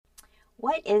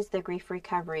What is the grief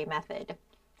recovery method?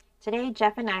 Today,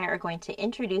 Jeff and I are going to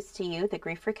introduce to you the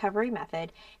grief recovery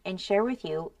method and share with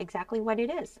you exactly what it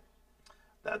is.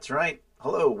 That's right.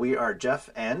 Hello, we are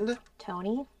Jeff and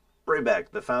Tony?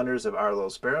 Braybeck, the founders of Our Little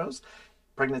Sparrows,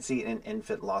 Pregnancy and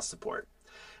Infant Loss Support.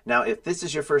 Now, if this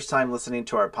is your first time listening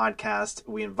to our podcast,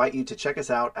 we invite you to check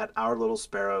us out at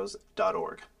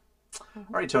ourlittlesparrows.org. All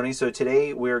right, Tony, so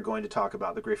today we're going to talk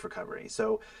about the grief recovery.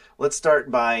 So let's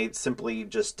start by simply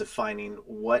just defining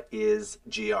what is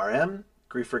GRM,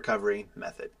 grief recovery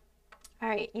method. All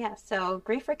right, yeah. So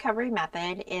grief recovery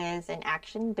method is an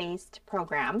action-based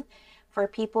program for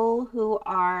people who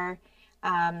are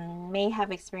may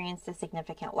have experienced a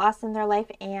significant loss in their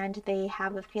life, and they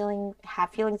have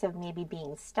feelings of maybe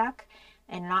being stuck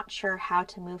and not sure how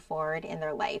to move forward in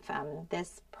their life.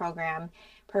 This program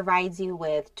provides you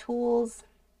with tools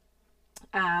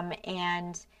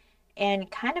and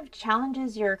kind of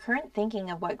challenges your current thinking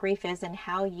of what grief is and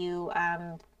how you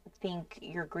think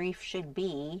your grief should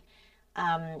be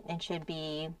and should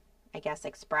be, I guess,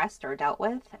 expressed or dealt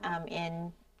with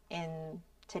in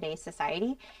today's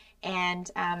society, and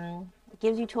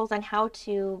gives you tools on how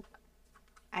to,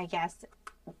 I guess,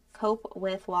 cope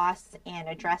with loss and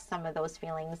address some of those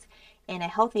feelings in a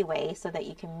healthy way so that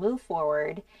you can move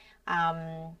forward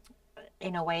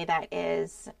in a way that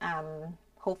is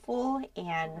hopeful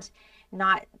and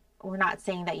we're not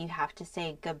saying that you have to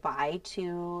say goodbye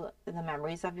to the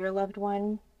memories of your loved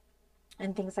one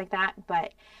and things like that,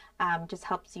 but just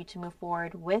helps you to move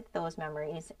forward with those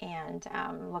memories and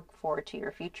look forward to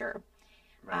your future.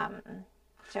 Right.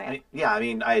 So I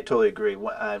totally agree.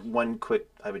 I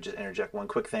would just interject one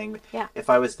quick thing. Yeah. If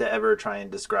I was to ever try and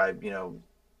describe,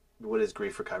 what is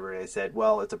grief recovery, I said,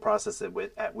 well, it's a process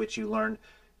at which you learn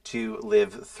to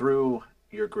live through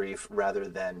your grief rather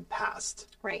than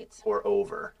past, right, or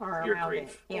over or your around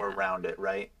grief, it. Yeah. or around it,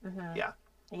 right? Mm-hmm. Yeah.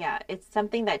 Yeah, it's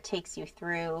something that takes you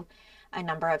through a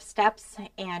number of steps,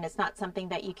 and it's not something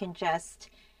that you can just,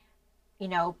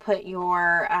 put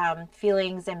your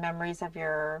feelings and memories of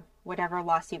your whatever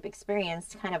loss you've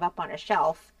experienced kind of up on a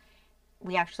shelf.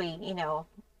 We actually,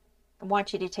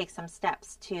 want you to take some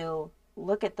steps to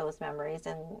look at those memories,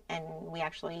 and we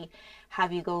actually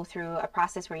have you go through a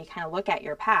process where you kind of look at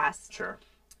your past. Sure.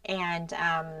 And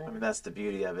that's the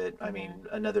beauty of it. Mm-hmm.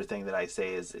 Another thing that I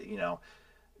say is,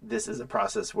 this is a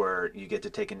process where you get to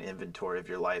take an inventory of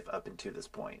your life up until this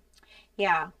point.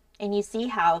 Yeah. And you see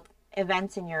how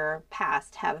events in your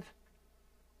past have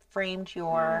framed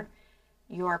your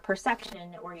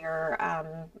perception or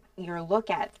your look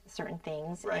at certain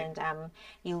things. Right. And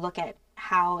you look at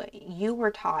how you were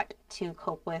taught to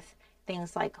cope with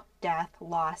things like death,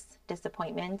 loss,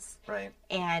 disappointments. Right.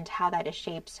 And how that has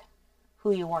shaped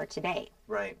who you are today.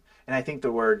 Right. And I think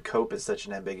the word cope is such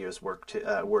an ambiguous word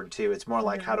too. It's more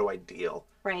like, Mm-hmm. how do I deal?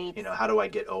 Right. How do I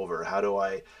get over? How do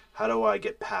I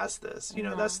get past this?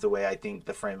 Mm-hmm. That's the way I think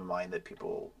the frame of mind that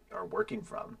people are working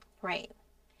from. Right.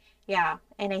 Yeah.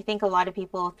 And I think a lot of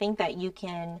people think that you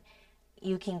can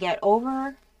get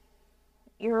over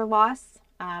your loss.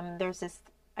 There's this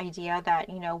idea that,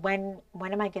 when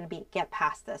am I going to get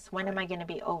past this? When am I going to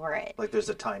be over it? Like there's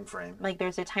a time frame. Like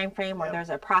there's a time frame, or Yep. there's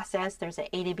a process, there's an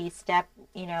A to B step,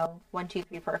 1, 2,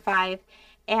 3, 4, 5.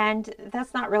 And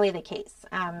that's not really the case.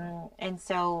 And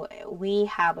so we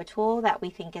have a tool that we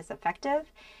think is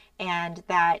effective, and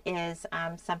that is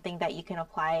something that you can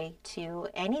apply to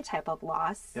any type of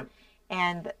loss. Yep.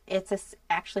 And it's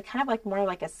actually kind of like more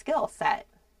like a skill set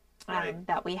Right.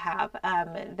 that we have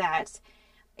that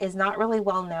is not really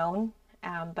well known,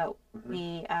 but Mm-hmm.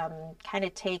 we kind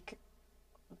of take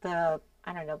the,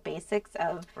 basics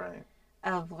of Right.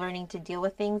 learning to deal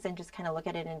with things and just kind of look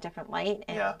at it in a different light,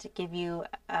 and to give you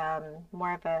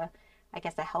more of a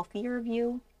healthier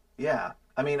view. Yeah.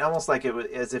 Almost like it was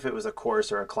as if it was a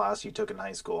course or a class you took in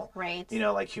high school. Right.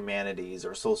 Like humanities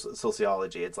or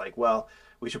sociology. It's like, well,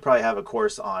 we should probably have a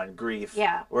course on grief.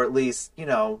 Yeah. Or at least,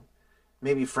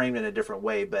 maybe framed in a different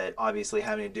way, but obviously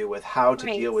having to do with how to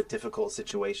Right. deal with difficult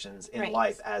situations in Right.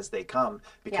 life as they come,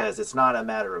 because it's not a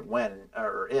matter of when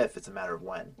or if, it's a matter of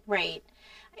when. Right.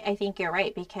 I think you're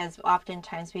right, because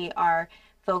oftentimes we are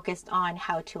focused on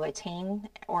how to attain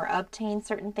or obtain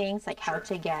certain things, like how Sure.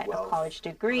 to get Wealth. a college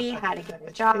degree, how to get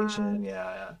a job, Education,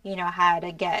 yeah. how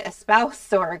to get a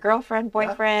spouse or a girlfriend,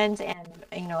 boyfriend, and,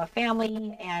 a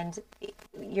family. And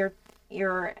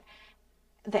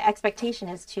the expectation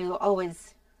is to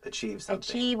always Achieve something.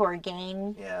 achieve or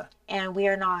gain. Yeah. And we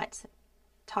are not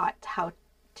taught how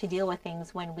to deal with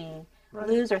things when we Right.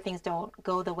 lose or things don't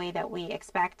go the way that we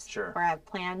expect Sure. or have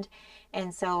planned.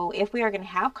 And so if we are going to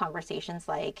have conversations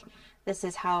like, this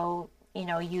is how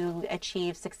you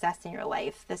achieve success in your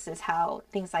life. This is how,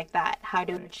 things like that, how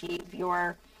to Right. achieve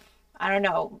your, I don't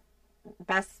know,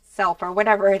 best self or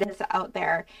whatever it is out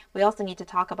there. We also need to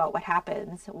talk about what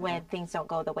happens when things don't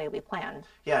go the way we plan.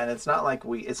 Yeah, and it's not like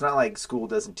school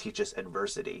doesn't teach us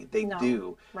adversity. They No,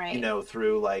 do, right.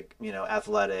 through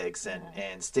athletics and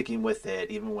Hmm. sticking with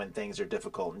it even when things are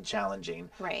difficult and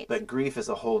challenging. Right. But grief is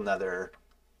a whole nother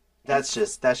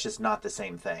It's that's just not the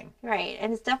same thing. right.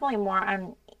 And it's definitely more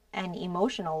on an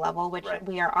emotional level, which Right.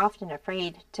 we are often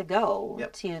afraid to go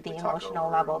Yep. to the We talk emotional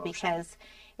over level emotion. because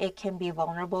it can be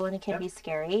vulnerable and it can Yep. be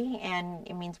scary and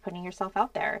it means putting yourself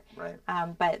out there. Right.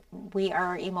 But we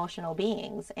are emotional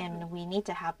beings Mm-hmm. and we need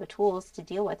to have the tools to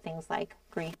deal with things like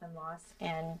grief and loss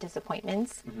and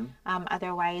disappointments. Mm-hmm.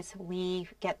 Otherwise, we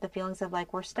get the feelings of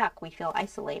like we're stuck, we feel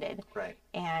isolated, Right.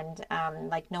 and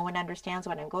like no one understands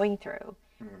what I'm going through.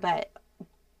 Mm-hmm. But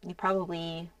you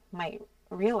probably might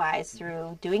realize Mm-hmm.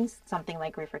 through doing something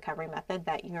like grief recovery method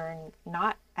that you're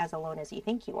not as alone as you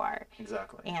think you are,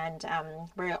 Exactly. and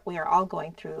we are all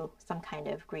going through some kind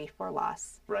of grief or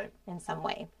loss Right. in some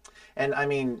way. And I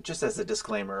mean, just as a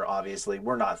disclaimer, obviously,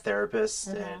 we're not therapists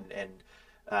Mm-hmm. and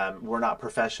we're not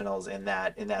professionals in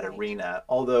that Right. arena.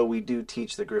 Although we do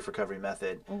teach the grief recovery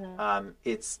method,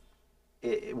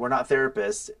 Mm-hmm. we're not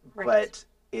therapists, Right. but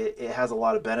it has a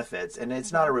lot of benefits, and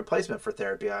it's not a replacement for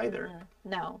therapy either.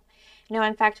 No. No,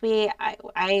 in fact,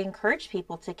 I encourage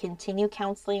people to continue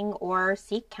counseling or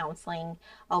seek counseling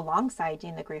alongside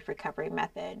doing the grief recovery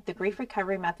method. The grief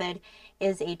recovery method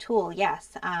is a tool,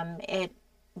 yes,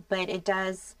 but it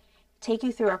does take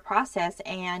you through a process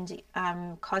and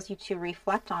cause you to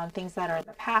reflect on things that are in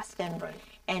the past, Right.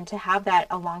 and to have that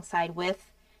alongside with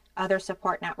other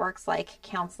support networks like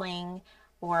counseling,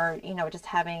 or just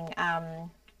having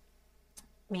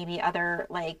maybe other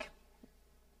like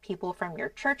people from your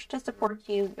church to support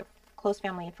you, your close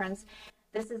family and friends.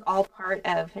 This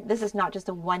is not just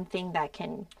a one thing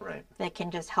Right. that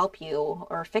can just help you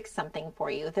or fix something for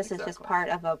you. This is just Exactly. part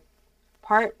of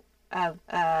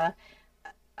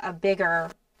a bigger,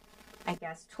 I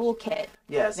guess, toolkit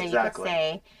Yes, that you could exactly.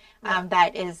 say, Yeah.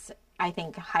 that is, I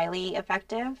think, highly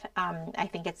effective. I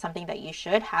think it's something that you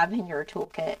should have in your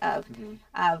toolkit of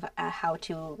Mm-hmm. how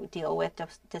to deal with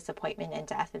disappointment and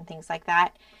death and things like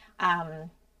that.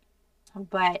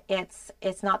 But it's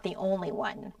not the only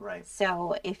one. Right.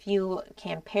 So if you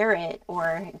can pair it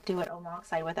or do it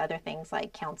alongside with other things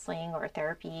like counseling or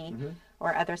therapy Mm-hmm.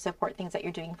 or other support things that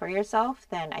you're doing for yourself,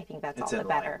 then I think that's It's all the in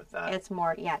line better. with that. It's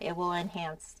more, yeah, it will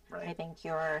enhance, Right. I think,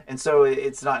 your And so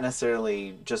it's not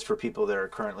necessarily just for people that are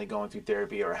currently going through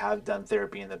therapy or have done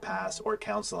therapy in the past or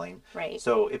counseling. right.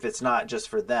 So if it's not just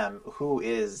for them, who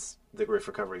is the grief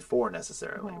recovery for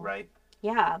necessarily, right?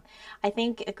 Yeah, I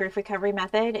think a grief recovery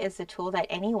method is a tool that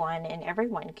anyone and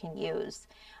everyone can use.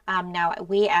 Now,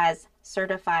 we as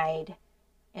certified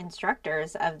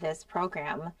instructors of this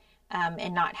program,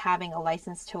 and not having a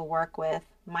license to work with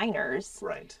minors,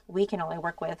 Right. we can only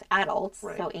work with adults,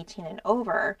 Right. so 18 and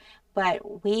over.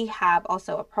 But we have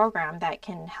also a program that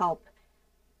can help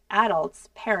adults,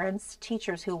 parents,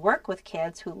 teachers who work with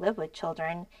kids, who live with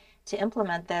children, to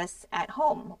implement this at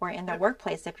home or in the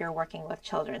workplace if you're working with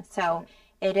children. So Right.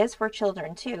 it is for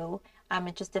children too.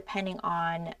 It's just depending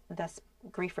on the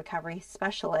grief recovery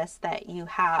specialist that you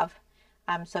have.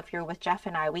 So if you're with Jeff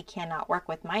and I, we cannot work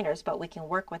with minors, but we can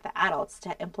work with the adults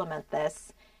to implement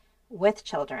this with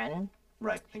children.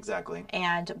 Right. Exactly.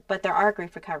 But there are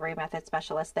grief recovery method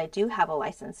specialists that do have a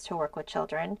license to work with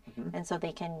children, Mm-hmm. and so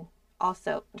they can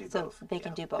also Do so both. they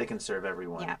can Yeah. do both. They can serve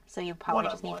everyone. Yeah, so you probably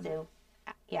just need One-on-one. to,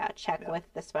 check Yeah.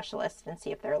 with the specialist and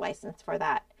see if they're licensed for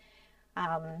that.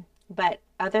 But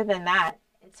other than that,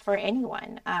 it's for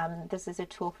anyone. This is a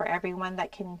tool for everyone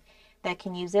that can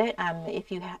use it.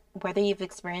 If whether you've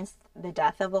experienced the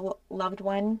death of a loved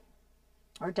one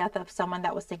or death of someone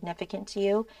that was significant to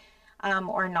you,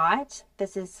 or not,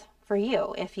 this is for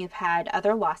you. If you've had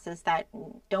other losses that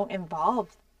don't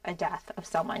involve a death of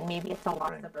someone, maybe it's a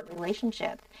loss Right. of a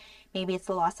relationship, maybe it's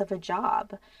the loss of a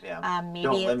job. Yeah. Maybe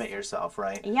Don't it's, limit yourself,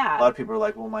 right? yeah, A lot of people are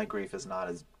like, well, my grief is not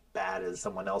as bad as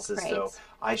someone else's, so right,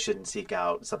 I shouldn't seek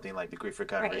out something like the grief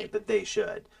recovery, right, but they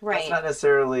should. That's right. not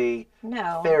necessarily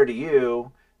No, fair to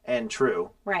you and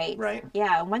true, right. right?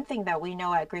 Yeah, and one thing that we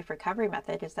know at Grief Recovery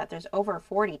Method is that there's over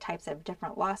 40 types of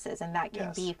different losses, and that can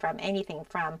Yes. be from anything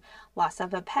from loss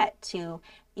of a pet to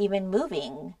even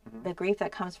moving, Mm-hmm. the grief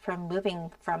that comes from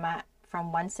moving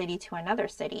from one city to another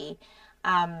city.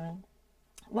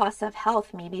 Loss of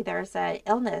health, maybe there's a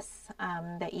illness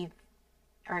that you've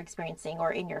are experiencing,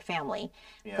 or in your family.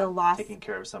 Yeah. The loss, Taking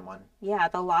care of someone. yeah,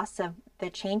 the loss of the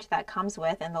change that comes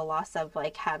with, and the loss of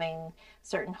like having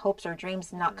certain hopes or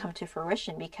dreams not come to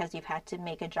fruition because you've had to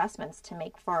make adjustments to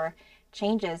make for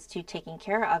changes to taking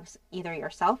care of either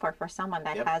yourself or for someone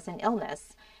that Yep. has an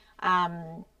illness.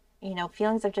 Um,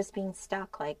 Feelings of just being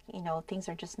stuck, like, things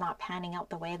are just not panning out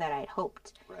the way that I'd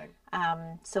hoped. Right.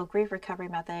 So grief recovery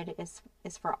method is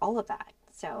for all of that.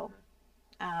 So,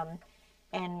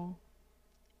 and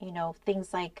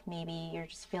things like maybe you're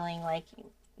just feeling like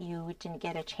you didn't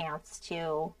get a chance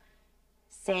to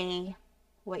say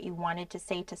what you wanted to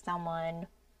say to someone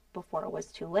before it was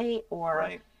too late, or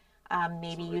Right.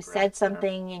 maybe Some you regret said there.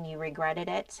 something and you regretted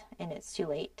it and it's too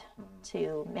late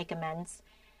to make amends.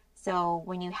 So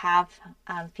when you have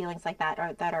feelings like that,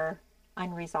 or that are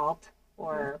unresolved,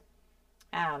 or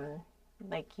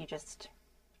like you just,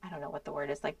 I don't know what the word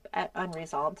is, like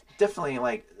unresolved. Definitely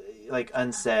like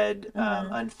unsaid,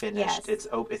 unfinished. Yes.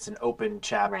 It's an open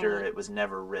chapter. Right. It was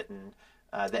never written.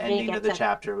 The You didn't ending get of the to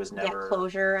chapter was get never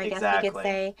closure, I guess you could exactly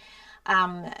say.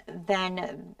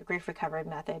 Then the grief recovery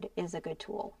method is a good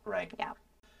tool. right. Yeah.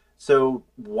 So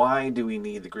why do we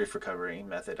need the grief recovery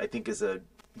method? I think is a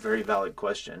very valid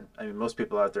question. I mean, most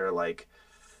people out there are like,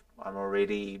 I'm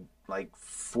already like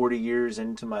 40 years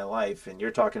into my life, and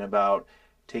you're talking about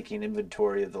taking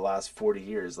inventory of the last 40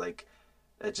 years. Like,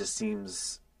 it just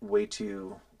seems way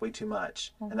too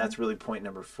much. And that's really point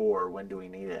number 4. When do we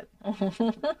need it?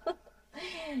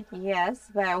 Yes,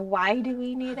 but why do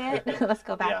we need it? Let's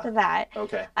go back Yeah. to that.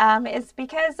 Okay. It's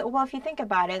because, well, if you think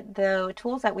about it, the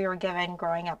tools that we were given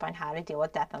growing up on how to deal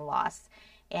with death and loss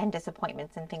and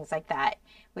disappointments and things like that,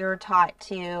 we were taught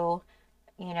to,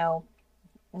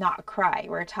 not cry. We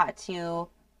were taught to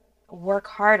work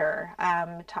harder,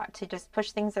 taught to just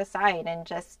push things aside and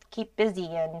just keep busy,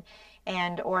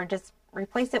 or just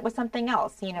replace it with something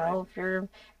else. Right. If your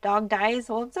dog dies,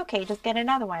 well, it's okay, just get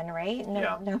another one, right? No,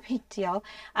 Yeah. no big deal.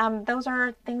 Those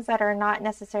are things that are not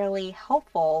necessarily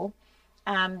helpful.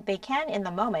 They can in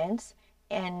the moment,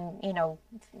 and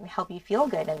help you feel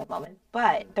good in the moment,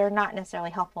 but they're not necessarily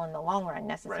helpful in the long run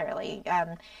necessarily.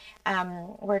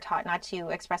 We're taught not to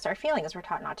express our feelings. We're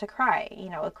taught not to cry.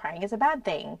 Crying is a bad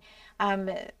thing.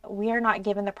 We are not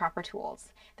given the proper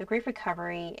tools. The grief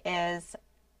recovery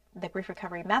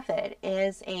method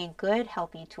is a good,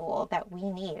 healthy tool that we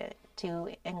need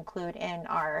to include in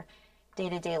our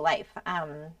day-to-day life.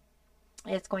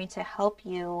 It's going to help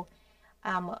you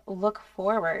look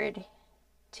forward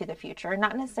to the future,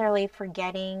 not necessarily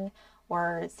forgetting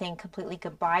or saying completely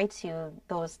goodbye to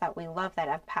those that we love that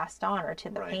have passed on, or to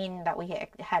the Right. pain that we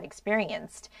had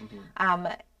experienced.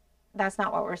 That's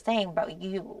not what we're saying, but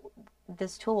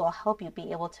this tool will help you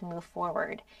be able to move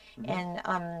forward and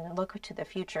look to the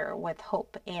future with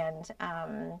hope and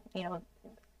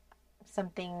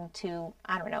something to,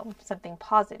 I don't know, something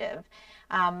positive.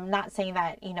 Not saying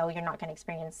that you're not going to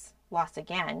experience loss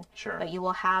again, Sure. but you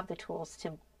will have the tools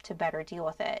to better deal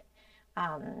with it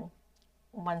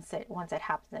once it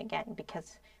happens again,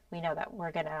 because we know that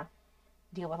we're going to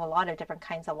deal with a lot of different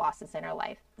kinds of losses in our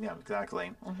life. Yeah,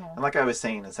 exactly. And like I was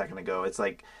saying a second ago, it's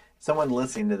like someone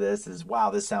listening to this is, wow,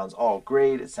 this sounds all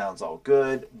great. It sounds all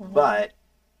good, but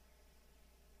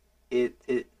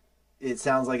it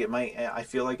sounds like it might, I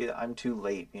feel like I'm too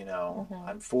late,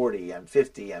 I'm 40, I'm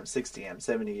 50, I'm 60, I'm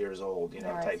 70 years old, Or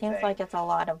type it seems thing. like it's a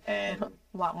lot And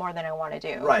lot more than I want to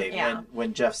do. right, Yeah.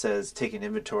 when Jeff says take an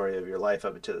inventory of your life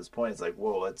up until this point, it's like,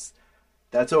 whoa,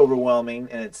 that's overwhelming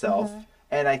in itself.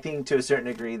 And I think to a certain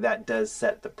degree that does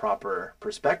set the proper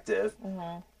perspective.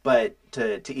 But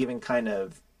to even kind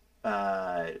of,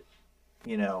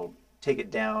 take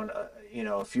it down,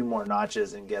 a few more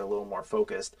notches and get a little more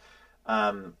focused.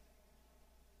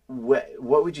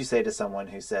 What would you say to someone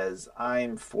who says,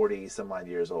 I'm 40 some odd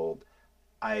years old,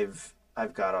 I've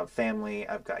got a family,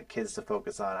 I've got kids to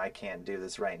focus on, I can't do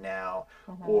this right now,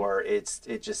 or it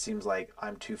just seems like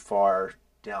I'm too far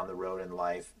down the road in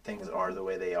life, things are the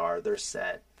way they are, they're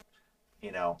set,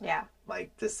 Yeah.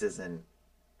 like this isn't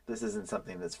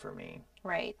something that's for me.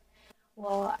 Right.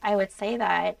 Well, I would say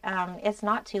that it's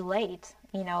not too late.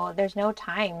 There's no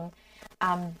time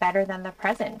better than the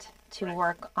present to Right.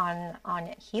 work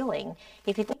on healing.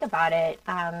 If you think about it,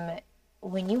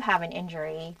 when you have an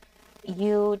injury,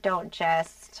 you don't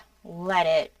just let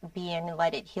it be and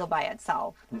let it heal by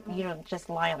itself. You don't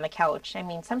just lie on the couch. I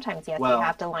mean, sometimes, yes, you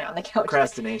have to lie on the couch.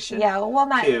 Procrastination. Yeah, well,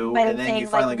 not, too, but and I'm then saying, you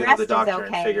finally like, go to the rest is doctor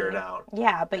okay. and figure it out.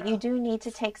 Yeah, but Yeah. you do need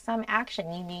to take some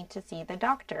action. You need to see the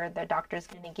doctor. The doctor's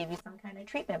going to give you some kind of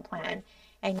treatment plan. Right.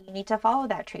 and you need to follow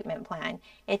that treatment plan.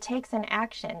 It takes an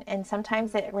action, and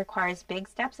sometimes it requires big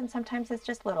steps, and sometimes it's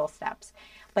just little steps.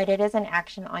 But it is an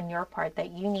action on your part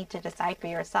that you need to decide for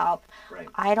yourself. Right.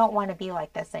 I don't want to be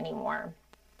like this anymore.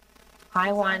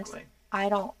 I want, Exactly. I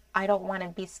don't want to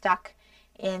be stuck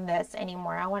in this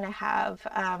anymore. I want to have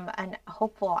an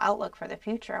hopeful outlook for the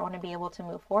future. I want to be able to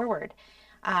move forward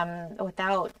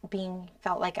without being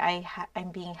felt like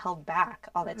I'm being held back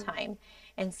all the time.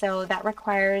 And so that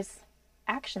requires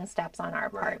action steps on our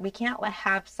part. Right. We can't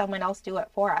have someone else do it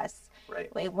for us.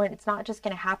 Right. It's not just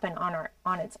going to happen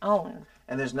on its own.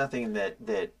 And there's nothing that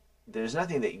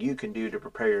you can do to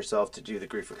prepare yourself to do the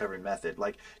grief recovery method.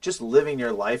 Like just living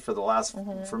your life for the last,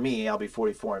 for me, I'll be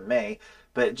 44 in May,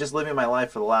 but just living my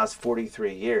life for the last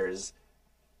 43 years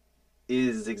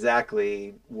is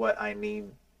exactly what I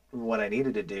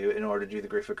needed to do in order to do the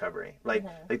grief recovery. Like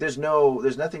there's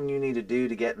nothing you need to do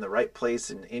to get in the right place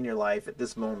in your life at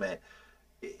this moment.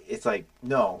 It's like,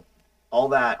 no, all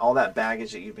that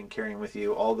baggage that you've been carrying with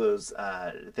you, all those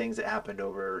things that happened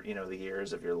over, the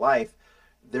years of your life,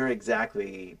 they're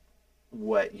exactly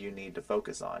what you need to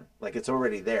focus on. Like it's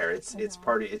already there. It's it's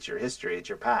your history, it's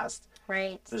your past.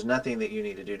 Right. There's nothing that you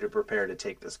need to do to prepare to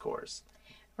take this course.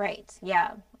 Right.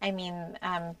 Yeah. I mean,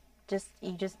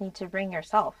 you just need to bring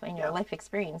yourself and your life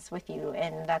experience with you,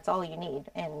 and that's all you need,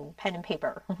 and pen and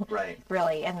paper. Right.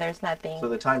 Really. And there's nothing. So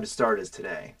the time to start is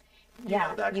today.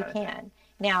 Yeah, you can.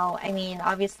 Now, I mean,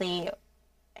 obviously,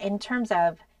 in terms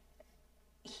of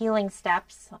healing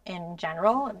steps in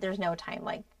general, there's no time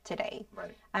like today.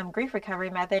 Right. Grief recovery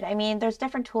method, I mean, there's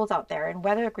different tools out there, and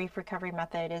whether a grief recovery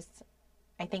method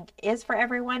I think is for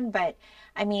everyone, but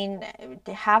I mean,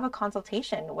 to have a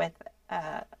consultation with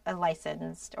a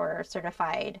licensed or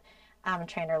certified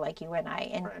trainer like you and I,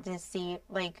 and to see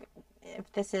like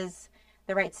if this is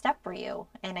the right step for you.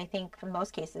 And I think in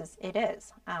most cases it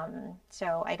is.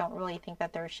 So I don't really think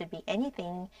that there should be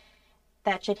anything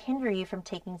that should hinder you from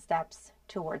taking steps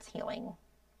towards healing.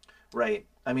 Right.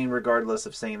 I mean, regardless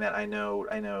of saying that, I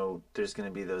know there's going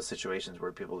to be those situations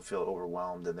where people feel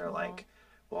overwhelmed and they're like,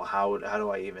 well, how do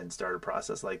I even start a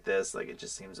process like this? Like, it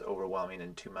just seems overwhelming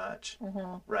and too much.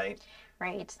 Right.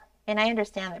 Right. And I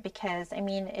understand that because, I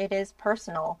mean, it is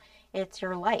personal. It's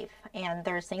your life. And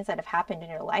there's things that have happened in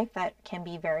your life that can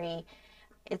be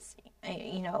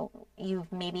you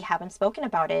maybe haven't spoken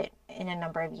about it in a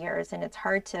number of years. And it's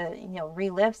hard to,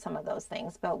 relive some of those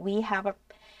things. But we have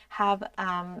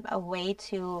a way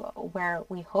to where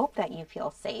we hope that you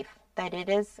feel safe, that it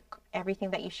is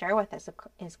everything that you share with us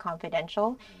is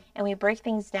confidential. And we break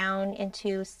things down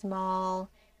into small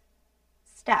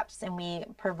steps, and we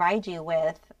provide you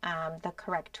with the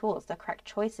correct tools, the correct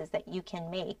choices that you can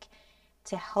make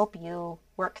to help you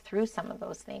work through some of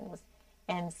those things.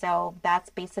 And so that's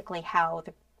basically how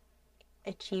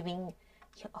achieving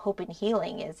hope and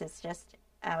healing is. It's just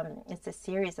it's a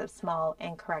series of small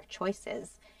and correct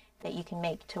choices that you can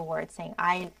make towards saying,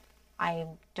 I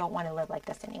don't want to live like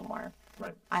this anymore.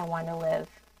 Right. I want to live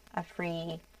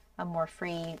a more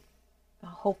free,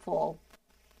 hopeful,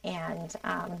 and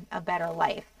a better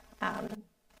life.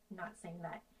 Not saying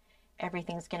that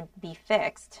everything's going to be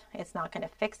fixed. It's not going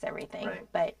to fix everything,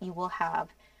 but you will have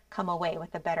come away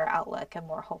with a better outlook, a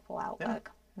more hopeful outlook.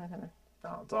 Yeah.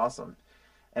 Oh, it's awesome.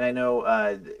 And I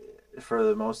know for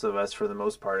the most of us, for the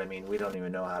most part, I mean, we don't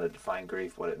even know how to define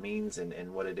grief, what it means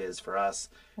and what it is for us.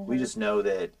 We just know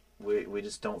that we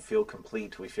just don't feel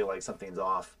complete. We feel like something's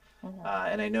off.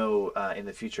 And I know in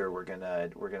the future we're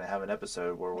gonna have an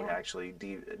episode where we actually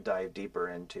dive deeper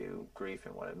into grief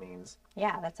and what it means.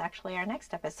 Yeah, that's actually our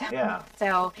next episode. Yeah.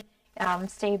 So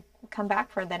come back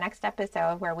for the next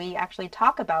episode where we actually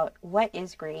talk about what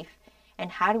is grief and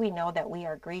how do we know that we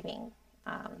are grieving.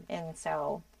 And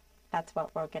so that's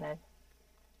what we're gonna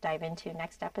dive into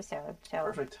next episode. So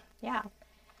perfect. Yeah,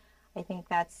 I think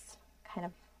that's kind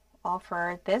of all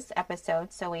for this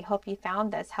episode. So we hope you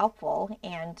found this helpful,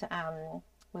 and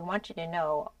we want you to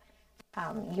know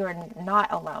you're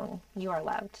not alone. You are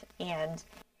loved, and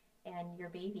your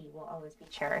baby will always be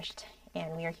cherished,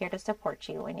 and we are here to support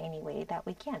you in any way that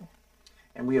we can.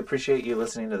 And we appreciate you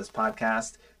listening to this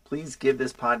podcast. Please give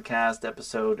this podcast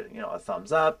episode a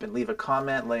thumbs up and leave a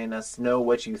comment letting us know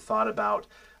what you thought about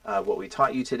what we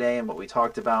taught you today and what we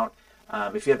talked about.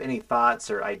 If you have any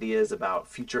thoughts or ideas about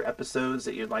future episodes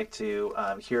that you'd like to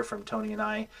hear from Tony and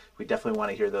I, we definitely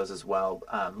want to hear those as well.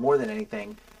 More than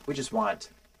anything, we just want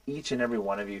each and every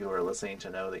one of you who are listening to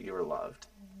know that you are loved.